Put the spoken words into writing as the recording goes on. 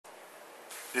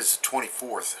It is the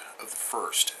 24th of the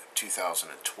 1st,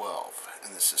 2012,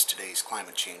 and this is today's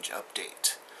climate change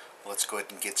update. Let's go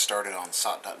ahead and get started on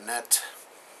SOT.net.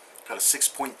 Got a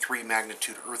 6.3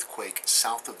 magnitude earthquake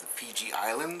south of the Fiji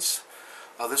Islands.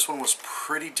 This one was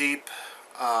pretty deep,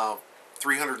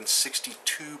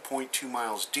 362.2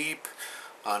 miles deep.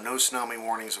 No tsunami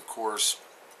warnings, of course.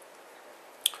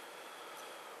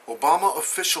 Obama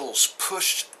officials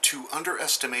pushed to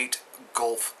underestimate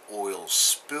Gulf oil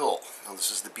spill. Now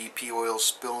this is the BP oil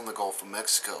spill in the Gulf of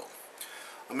Mexico.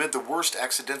 Amid the worst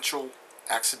accidental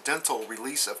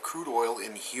release of crude oil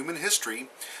in human history,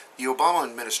 the Obama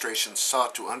administration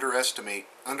sought to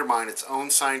undermine its own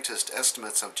scientist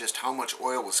estimates of just how much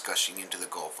oil was gushing into the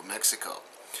Gulf of Mexico.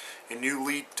 A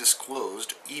newly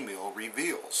disclosed email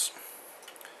reveals.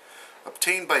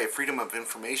 Obtained by a Freedom of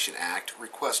Information Act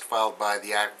request filed by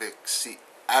the advocacy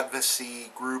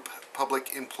group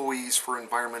Public Employees for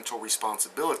Environmental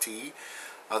Responsibility,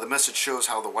 the message shows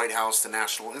how the White House, the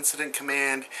National Incident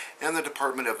Command, and the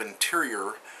Department of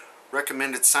Interior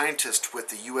recommended scientists with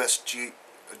the U.S.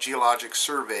 Geologic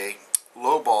Survey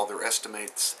lowball their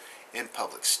estimates in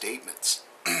public statements.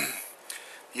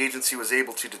 The agency was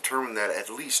able to determine that at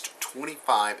least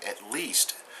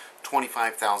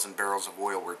 25,000 barrels of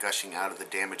oil were gushing out of the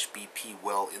damaged BP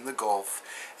well in the Gulf,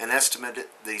 an estimate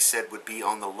they said would be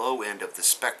on the low end of the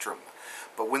spectrum.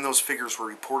 But when those figures were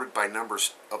reported by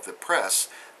numbers of the press,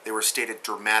 they were stated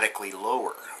dramatically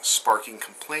lower, sparking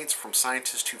complaints from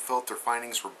scientists who felt their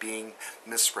findings were being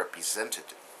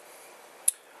misrepresented.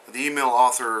 The email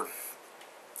author,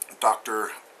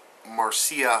 Dr.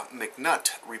 Marcia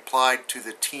McNutt, replied to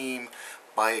the team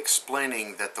by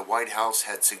explaining that the White House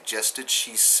had suggested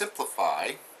she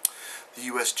simplify the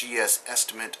USGS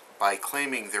estimate by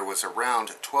claiming there was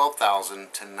around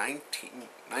 12,000 to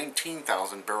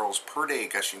 19,000 barrels per day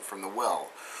gushing from the well,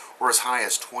 or as high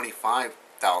as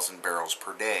 25,000 barrels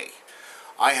per day.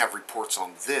 I have reports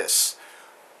on this.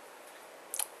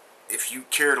 If you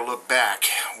care to look back,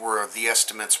 where the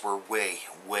estimates were way,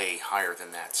 way higher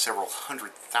than that, several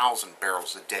 100,000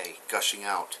 barrels a day gushing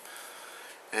out.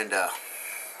 And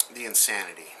the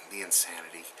insanity.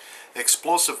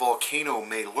 Explosive volcano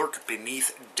may lurk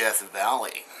beneath Death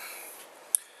Valley.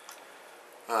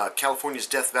 California's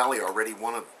Death Valley, already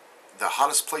one of the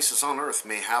hottest places on Earth,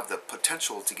 may have the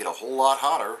potential to get a whole lot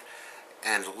hotter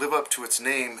and live up to its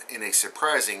name in a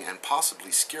surprising and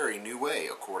possibly scary new way,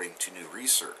 according to new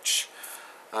research.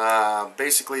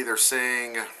 Basically, they're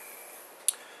saying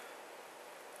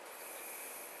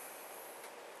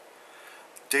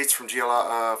dates from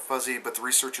fuzzy, but the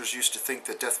researchers used to think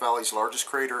that Death Valley's largest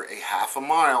crater, a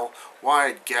half-a-mile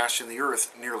wide gash in the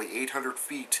earth, nearly 800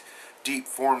 feet deep,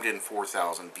 formed in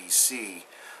 4000 BC.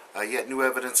 Yet new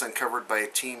evidence uncovered by a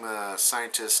team of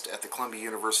scientists at the Columbia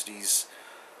University's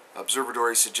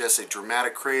observatory suggests a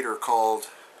dramatic crater called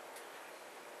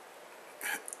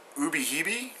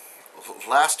Ubihibi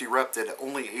last erupted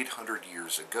only 800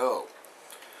 years ago.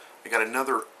 We got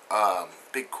another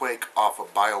big quake off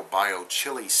of Bio,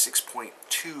 Chile,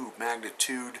 6.2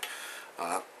 magnitude.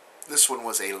 This one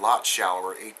was a lot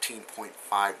shallower,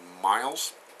 18.5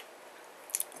 miles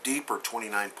deep, or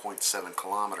 29.7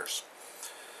 kilometers.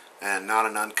 And not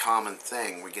an uncommon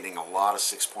thing. We're getting a lot of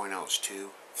 6.0s,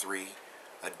 2, 3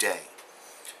 a day.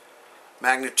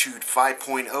 Magnitude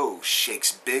 5.0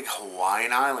 shakes big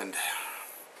Hawaiian island.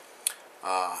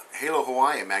 Hilo,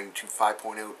 Hawaii, magnitude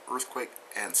 5.0 earthquake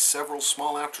and several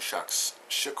small aftershocks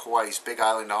shook Hawaii's Big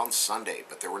Island on Sunday,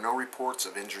 but there were no reports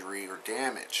of injury or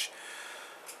damage.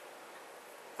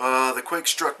 The quake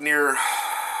struck near,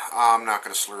 I'm not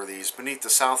going to slur these, beneath the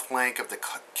south flank of the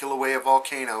Kilauea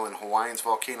volcano in Hawaii's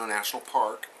Volcano National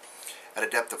Park at a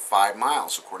depth of 5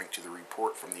 miles, according to the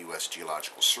report from the U.S.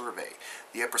 Geological Survey.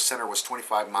 The epicenter was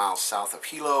 25 miles south of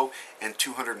Hilo and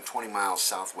 220 miles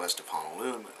southwest of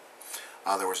Honolulu.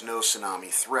 There was no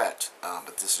tsunami threat,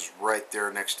 but this is right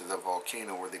there next to the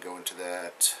volcano where they go into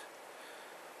that.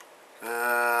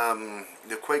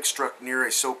 The quake struck near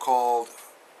a so-called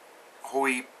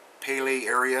Ho'opele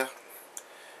area.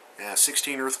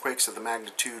 16 earthquakes of the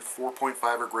magnitude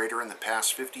 4.5 or greater in the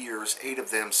past 50 years, 8 of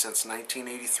them since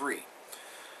 1983.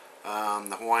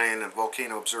 The Hawaiian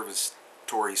Volcano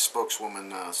Observatory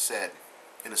spokeswoman said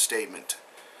in a statement.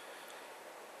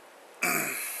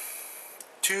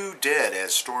 2 dead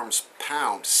as storms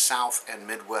pound South and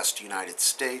Midwest United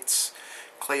States.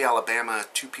 Clay, Alabama,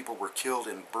 2 people were killed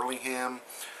in Burlingame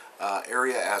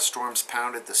area as storms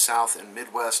pounded the South and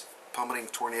Midwest, pummeling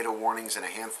tornado warnings in a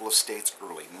handful of states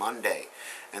early Monday.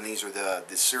 And these are the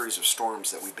series of storms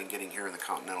that we've been getting here in the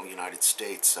continental United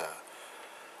States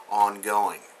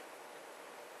ongoing.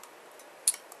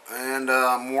 And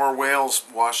more whales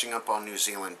washing up on New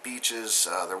Zealand beaches.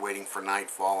 They're waiting for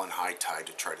nightfall and high tide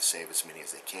to try to save as many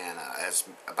as they can. As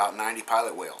about 90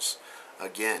 pilot whales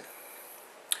again.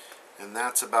 And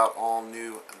that's about all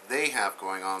new they have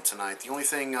going on tonight. The only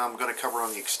thing I'm going to cover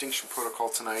on the extinction protocol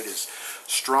tonight is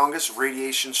strongest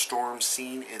radiation storm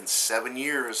seen in 7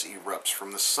 years erupts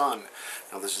from the sun.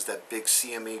 Now this is that big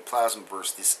CME plasma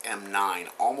burst, this M9,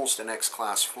 almost an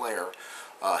X-class flare,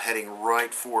 heading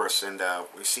right for us. And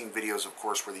we've seen videos, of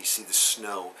course, where you see the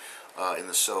snow in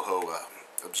the Soho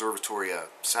observatory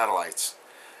satellites.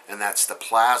 And that's the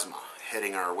plasma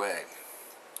heading our way.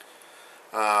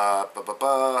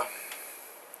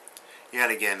 Yeah,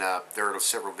 and again, there are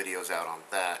several videos out on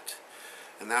that.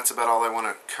 And that's about all I want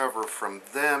to cover from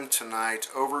them tonight.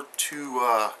 Over to,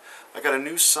 I got a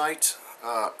news site,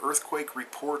 Earthquake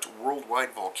Report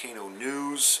Worldwide Volcano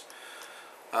News.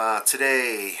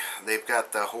 Today, they've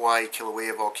got the Hawaii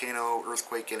Kilauea volcano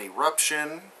earthquake and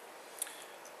eruption.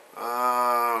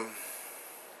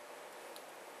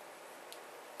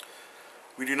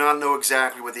 We do not know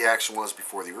exactly what the action was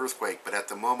before the earthquake, but at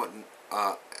the moment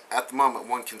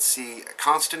one can see a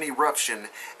constant eruption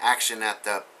action at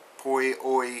the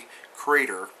Poioi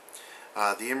crater.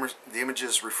 The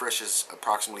images refreshes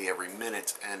approximately every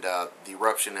minute, and the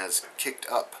eruption has kicked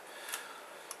up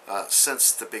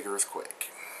since the big earthquake.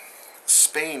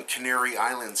 Spain, Canary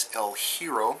Islands, El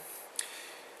Hierro.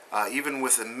 Even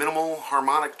with a minimal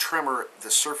harmonic tremor,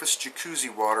 the surface jacuzzi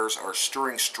waters are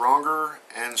stirring stronger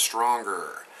and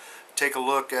stronger. Take a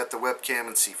look at the webcam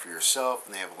and see for yourself,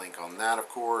 and they have a link on that, of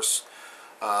course.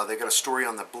 They got a story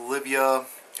on the Bolivia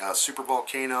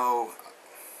supervolcano,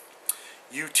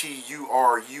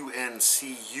 UTURUNCU.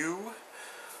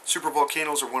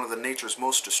 Supervolcanoes are one of the nature's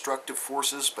most destructive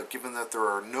forces, but given that there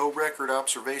are no record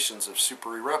observations of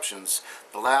super eruptions,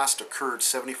 the last occurred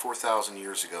 74,000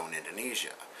 years ago in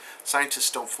Indonesia.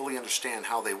 Scientists don't fully understand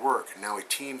how they work. Now a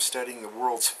team studying the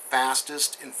world's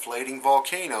fastest inflating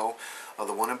volcano,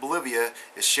 the one in Bolivia,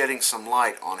 is shedding some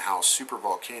light on how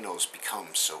supervolcanoes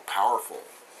become so powerful.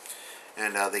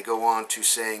 And they go on to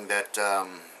saying that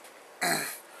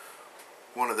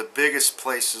one of the biggest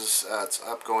places it's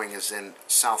upgoing is in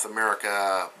South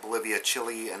America, Bolivia,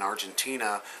 Chile, and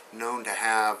Argentina, known to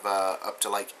have up to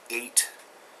like 8,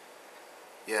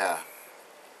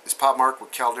 is pot marked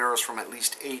with calderas from at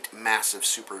least 8 massive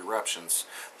super eruptions,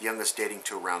 the youngest dating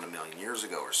to around 1 million years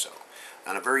ago or so.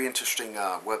 And a very interesting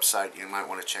website, you might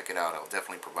want to check it out. I'll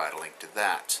definitely provide a link to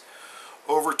that.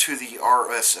 Over to the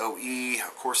RSOE,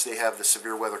 of course they have the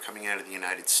severe weather coming out of the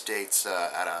United States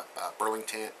out of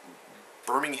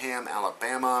Birmingham,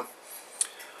 Alabama.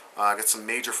 Got some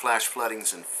major flash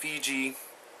floodings in Fiji.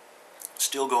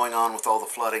 Still going on with all the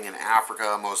flooding in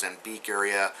Africa, Mozambique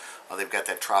area. They've got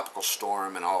that tropical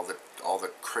storm and all the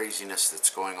craziness that's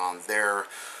going on there.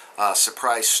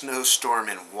 Surprise snowstorm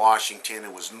in Washington.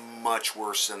 It was much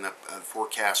worse than the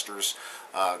forecasters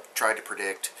tried to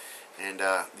predict. And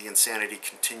the insanity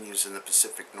continues in the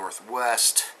Pacific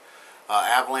Northwest.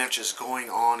 Avalanches going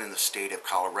on in the state of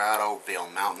Colorado, Vail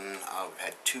Mountain. We've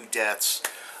had 2 deaths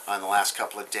in the last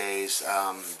couple of days.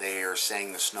 They are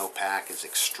saying the snowpack is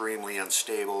extremely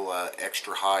unstable,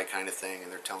 extra high kind of thing,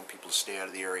 and they're telling people to stay out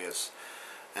of the areas.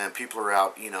 And people are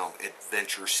out, you know,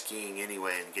 adventure skiing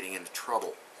anyway and getting into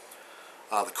trouble.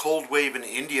 The cold wave in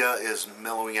India is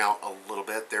mellowing out a little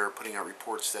bit. They're putting out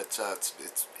reports that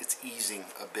it's easing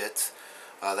a bit.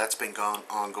 That's been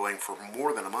ongoing for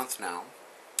more than a month now.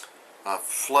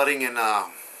 Flooding in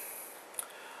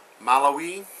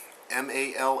Malawi,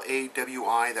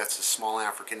 M-A-L-A-W-I, that's a small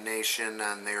African nation,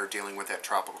 and they're dealing with that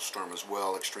tropical storm as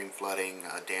well. Extreme flooding,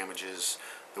 damages,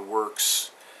 the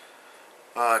works.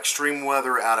 Extreme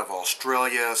weather out of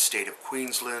Australia, state of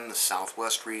Queensland, the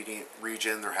southwest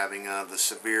region. They're having the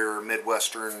severe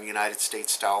Midwestern United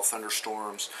States style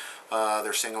thunderstorms.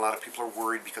 They're saying a lot of people are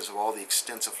worried because of all the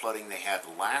extensive flooding they had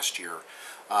last year.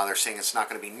 They're saying it's not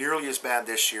going to be nearly as bad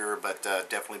this year, but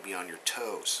definitely be on your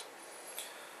toes.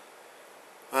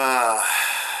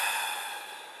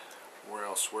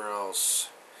 Where else?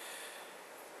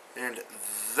 And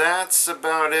that's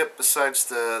about it, besides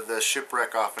the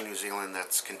shipwreck off in New Zealand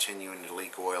that's continuing to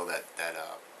leak oil, that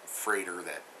freighter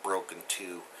that broke in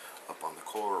 2 up on the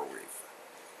coral reef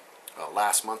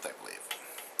last month, I believe.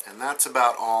 And that's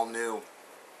about all new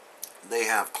they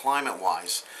have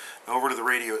climate-wise. Over to the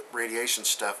radiation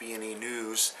stuff, E&E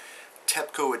News.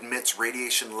 TEPCO admits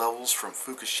radiation levels from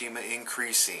Fukushima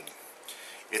increasing.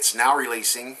 It's now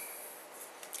releasing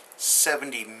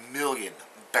 70 million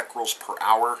becquerels per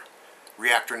hour.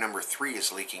 Reactor number 3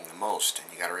 is leaking the most.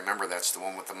 And you got to remember, that's the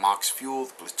one with the MOX fuel,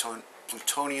 the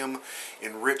plutonium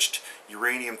enriched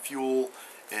uranium fuel.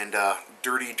 And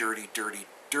dirty, dirty, dirty,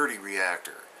 dirty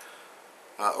reactor.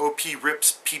 OP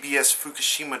rips PBS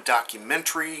Fukushima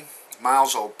documentary.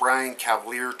 Miles O'Brien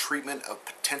Cavalier treatment of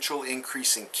potential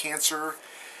increase in cancer.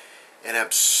 An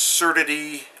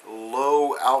absurdity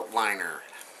low outliner.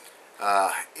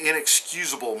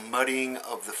 Inexcusable muddying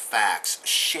of the facts.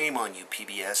 Shame on you,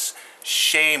 PBS.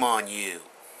 Shame on you.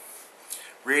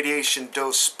 Radiation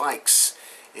dose spikes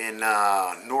in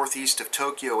northeast of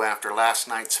Tokyo after last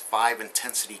night's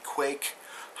 5-intensity quake.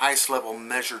 Highest level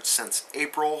measured since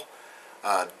April.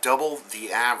 Double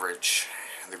the average.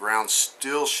 The ground's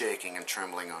still shaking and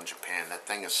trembling on Japan. That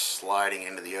thing is sliding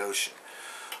into the ocean.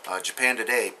 Japan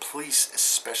today, police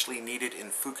especially needed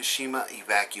in Fukushima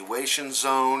evacuation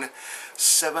zone.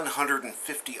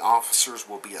 750 officers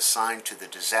will be assigned to the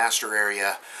disaster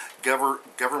area.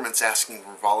 Government's asking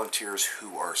for volunteers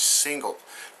who are single.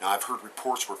 Now, I've heard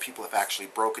reports where people have actually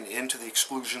broken into the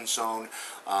exclusion zone,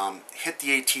 hit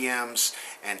the ATMs,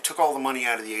 and took all the money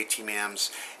out of the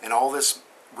ATMs, and all this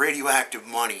radioactive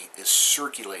money is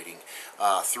circulating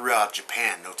throughout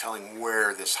Japan. No telling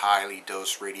where this highly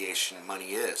dosed radiation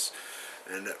money is.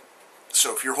 And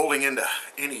so if you're holding into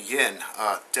any yen,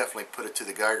 definitely put it to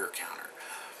the Geiger counter.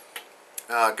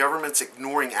 Government's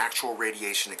ignoring actual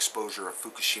radiation exposure of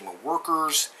Fukushima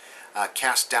workers.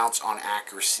 Cast doubts on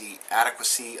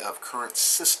adequacy of current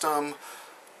system.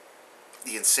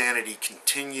 The insanity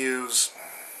continues.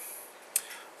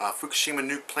 Fukushima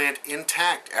nuke plant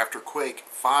intact after quake,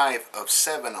 5 of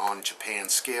 7 on Japan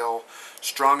scale,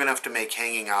 strong enough to make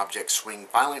hanging objects swing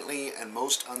violently and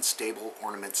most unstable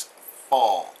ornaments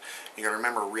fall. You gotta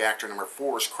remember, reactor number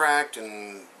 4 is cracked,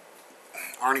 and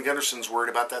Arnie Gunderson's worried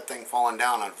about that thing falling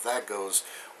down, and if that goes,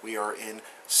 we are in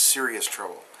serious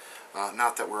trouble.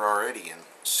 Not that we're already in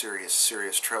serious,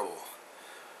 serious trouble.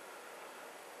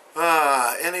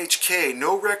 NHK,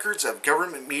 no records of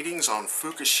government meetings on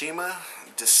Fukushima.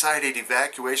 Decided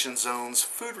evacuation zones,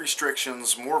 food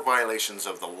restrictions, more violations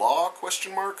of the law,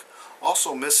 question mark.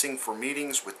 Also missing for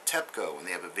meetings with TEPCO, and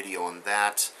they have a video on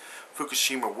that.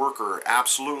 Fukushima worker,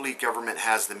 absolutely government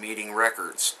has the meeting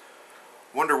records.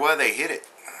 Wonder why they hid it.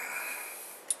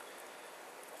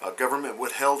 Government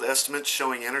withheld estimates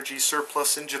showing energy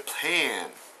surplus in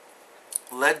Japan.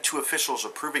 Led to officials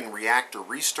approving reactor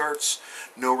restarts.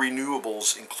 No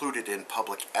renewables included in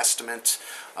public estimate,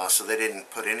 so they didn't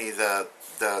put any of the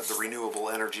renewable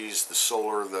energies, the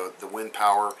solar, the wind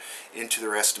power, into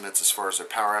their estimates as far as their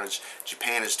power outage.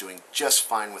 Japan is doing just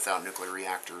fine without nuclear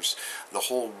reactors. The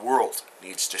whole world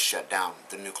needs to shut down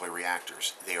the nuclear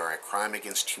reactors. They are a crime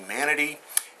against humanity,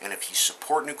 and if you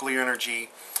support nuclear energy,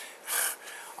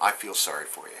 I feel sorry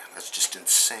for you. That's just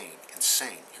insane,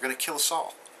 insane. You're going to kill us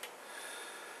all.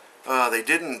 They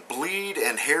didn't bleed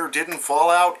and hair didn't fall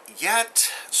out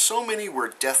yet. So many were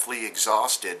deathly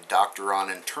exhausted. Doctor on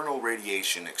internal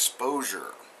radiation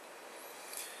exposure.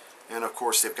 And of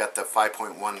course they've got the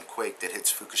 5.1 quake that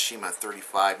hits Fukushima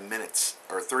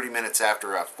 30 minutes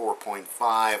after a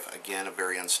 4.5. Again, a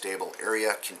very unstable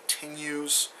area.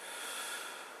 Continues.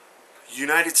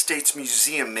 United States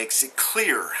Museum makes it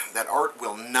clear that art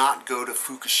will not go to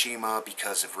Fukushima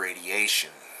because of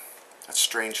radiation. That's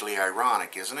strangely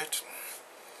ironic, isn't it?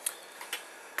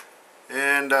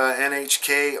 And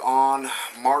NHK on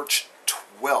March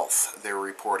 12th, they're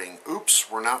reporting, oops,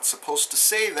 we're not supposed to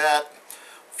say that.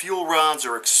 Fuel rods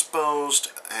are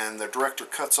exposed, and the director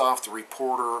cuts off the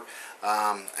reporter,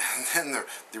 and then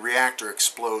the reactor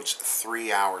explodes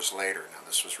 3 hours later. Now,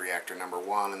 this was reactor number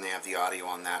 1, and they have the audio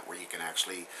on that where you can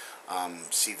actually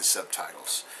see the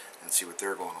subtitles and see what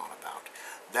they're going on about.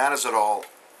 That is it all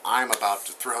I'm about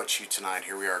to throw at you tonight.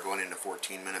 Here we are going into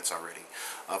 14 minutes already.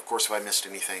 Of course, if I missed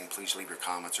anything, please leave your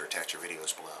comments or attach your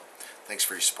videos below. Thanks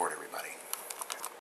for your support, everybody.